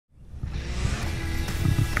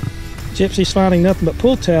Gypsy's finding nothing but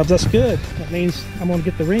pull tabs. That's good. That means I'm going to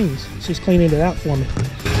get the rings. She's cleaning it out for me.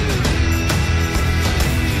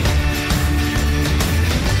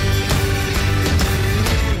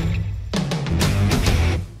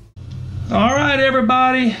 All right,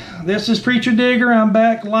 everybody. This is Preacher Digger. I'm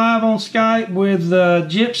back live on Skype with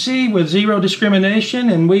Gypsy with Zero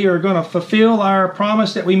Discrimination, and we are going to fulfill our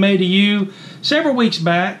promise that we made to you several weeks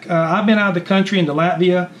back. I've been out of the country into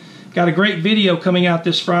Latvia. Got a great video coming out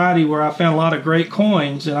this Friday where I found a lot of great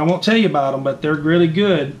coins, and I won't tell you about them, but they're really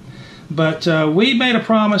good. But we made a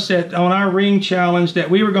promise that on our ring challenge that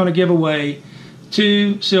we were going to give away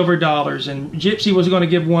 2 silver dollars, and Gypsy was going to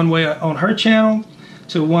give one away on her channel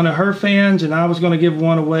to one of her fans, and I was going to give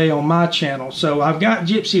one away on my channel. So I've got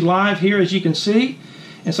Gypsy live here, as you can see.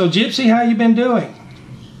 And so Gypsy, how you been doing?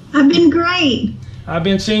 I've been great. I've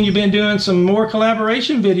been seeing you've been doing some more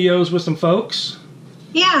collaboration videos with some folks.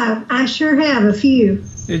 Yeah, I sure have a few.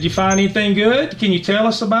 Did you find anything good? Can you tell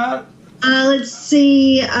us about it? Let's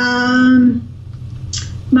see. My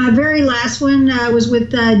very last one was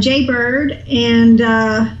with Jay Bird, and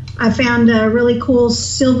I found a really cool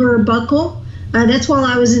silver buckle. That's while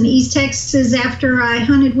I was in East Texas after I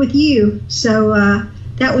hunted with you. So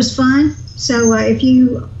that was fun. So if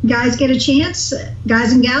you guys get a chance,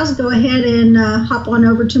 guys and gals, go ahead and hop on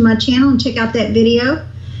over to my channel and check out that video.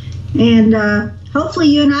 And hopefully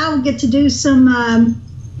you and I will get to do some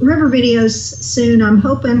river videos soon, I'm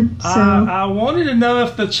hoping. So. I wanted to know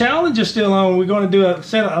if the challenge is still on. We're going to do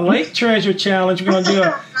a lake treasure challenge. We're going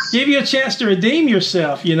to give you a chance to redeem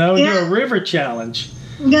yourself, you know, and do a river challenge.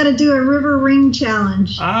 We got to do a river ring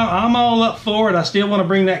challenge. I'm all up for it. I still want to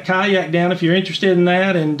bring that kayak down if you're interested in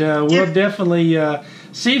that, and we'll definitely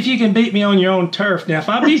see if you can beat me on your own turf. Now, if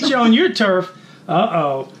I beat you on your turf,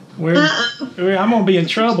 I'm going to be in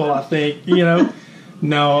trouble, I think, you know.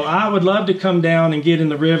 No, I would love to come down and get in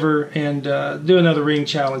the river and do another ring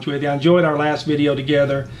challenge with you. I enjoyed our last video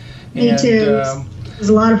together. Me too. It was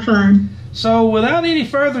a lot of fun. So without any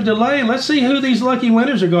further delay, let's see who these lucky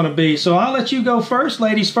winners are going to be. So I'll let you go first,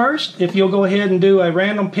 ladies first, if you'll go ahead and do a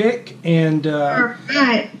random pick and all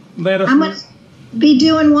right. Let us. I'm going to be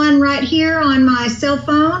doing one right here on my cell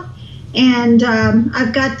phone, and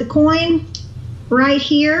I've got the coin right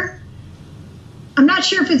here. I'm not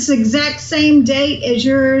sure if it's the exact same date as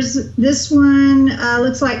yours. This one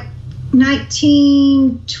looks like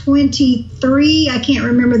 1923. I can't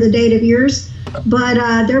remember the date of yours. But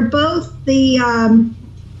they're both the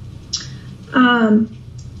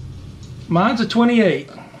mine's a 28.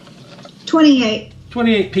 28.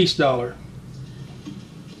 28 piece dollar.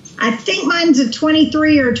 I think mine's a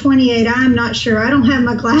 23 or 28. I'm not sure. I don't have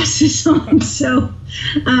my glasses on, so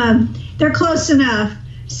they're close enough.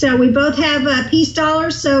 So we both have piece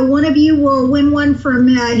dollars. So one of you will win one from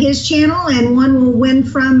his channel, and one will win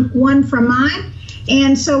one from mine.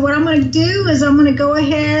 And so what I'm going to do is I'm going to go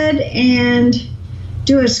ahead and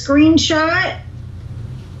do a screenshot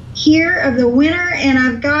here of the winner, and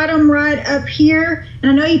I've got them right up here.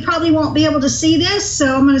 And I know you probably won't be able to see this,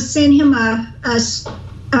 so I'm going to send him a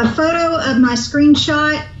photo of my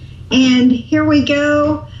screenshot. And here we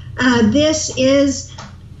go. This is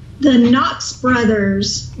the Knox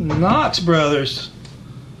Brothers. Knox Brothers.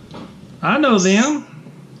 I know them.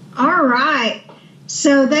 All right.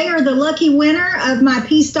 So they are the lucky winner of my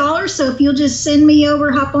piece dollar. So if you'll just send me over,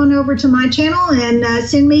 hop on over to my channel and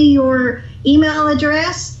send me your email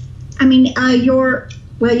address. You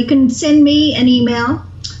can send me an email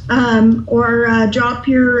or drop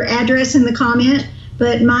your address in the comment.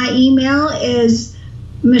 But my email is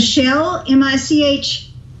Michelle, M-I-C-H-E-L-E,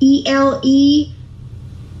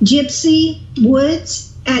 Gypsy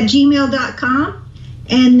Woods @gmail.com.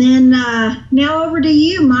 And then now over to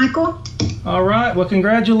you, Michael. All right. Well,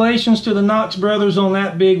 congratulations to the Knox brothers on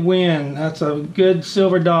that big win. That's a good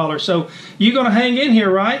silver dollar. So you're going to hang in here,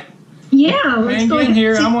 right? Yeah. Let's hang in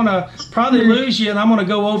here. I'm going to probably lose you, and I'm going to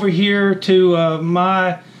go over here to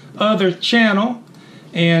my other channel.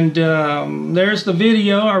 And there's the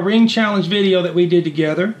video, our ring challenge video that we did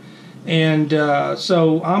together. And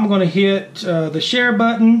so I'm going to hit the share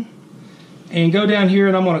button and go down here,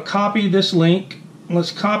 and I'm going to copy this link.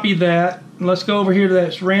 Let's copy that. Let's go over here to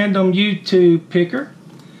that random YouTube picker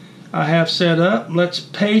I have set up. Let's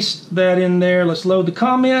paste that in there. Let's load the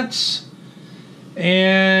comments.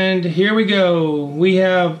 And here we go. We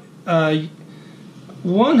have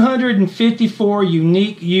 154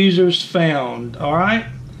 unique users found. All right.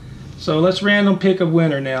 So let's random pick a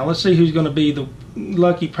winner now. Let's see who's going to be the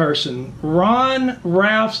lucky person. Ron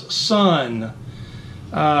Ralph's son.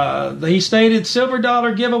 He stated, silver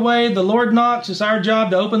dollar giveaway, the Lord knocks, it's our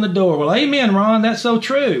job to open the door. Well, amen, Ron, that's so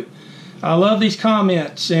true. I love these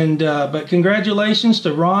comments, and but congratulations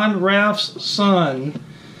to Ron Ralph's son.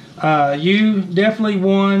 You definitely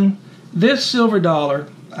won this silver dollar.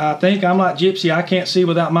 I think I'm like Gypsy. I can't see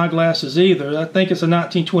without my glasses either. I think it's a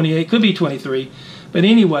 1928, could be 23. But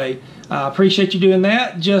anyway, I appreciate you doing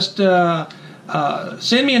that. Just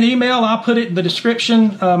send me an email. I'll put it in the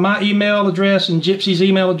description, my email address and Gypsy's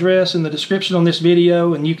email address in the description on this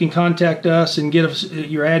video, and you can contact us and get us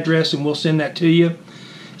your address, and we'll send that to you.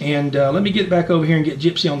 And let me get back over here and get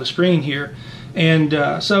Gypsy on the screen here.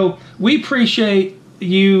 And so we appreciate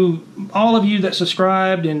you, all of you that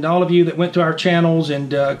subscribed, and all of you that went to our channels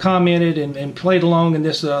and commented and played along in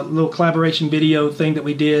this little collaboration video thing that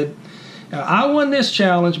we did. I won this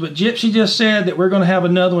challenge, but Gypsy just said that we're going to have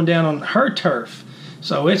another one down on her turf.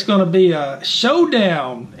 So it's going to be a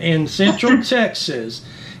showdown in Central Texas.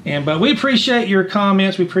 But we appreciate your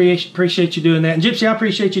comments. We appreciate you doing that. And Gypsy, I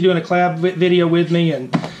appreciate you doing a collab video with me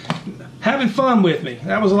and having fun with me.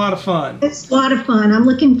 That was a lot of fun. It's a lot of fun. I'm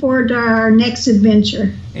looking forward to our next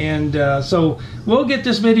adventure. And so we'll get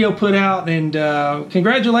this video put out. And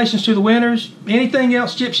congratulations to the winners. Anything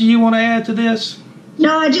else, Gypsy, you want to add to this?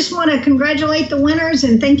 No, I just want to congratulate the winners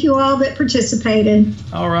and thank you all that participated.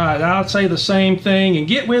 All right. I'll say the same thing. And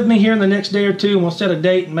get with me here in the next day or two, and we'll set a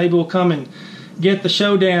date, and maybe we'll come and get the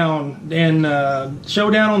showdown and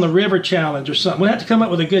showdown on the river challenge or something. We'll have to come up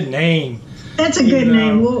with a good name. That's a good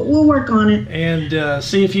name. We'll work on it. And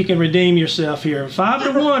see if you can redeem yourself here.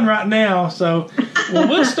 5-1 right now. So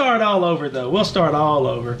we'll start all over, though. We'll start all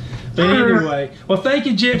over. But anyway, well, thank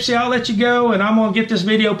you, Gypsy. I'll let you go, and I'm going to get this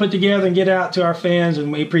video put together and get out to our fans,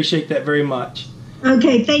 and we appreciate that very much.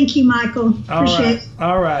 Okay, thank you, Michael. Appreciate it.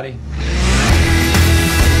 All righty.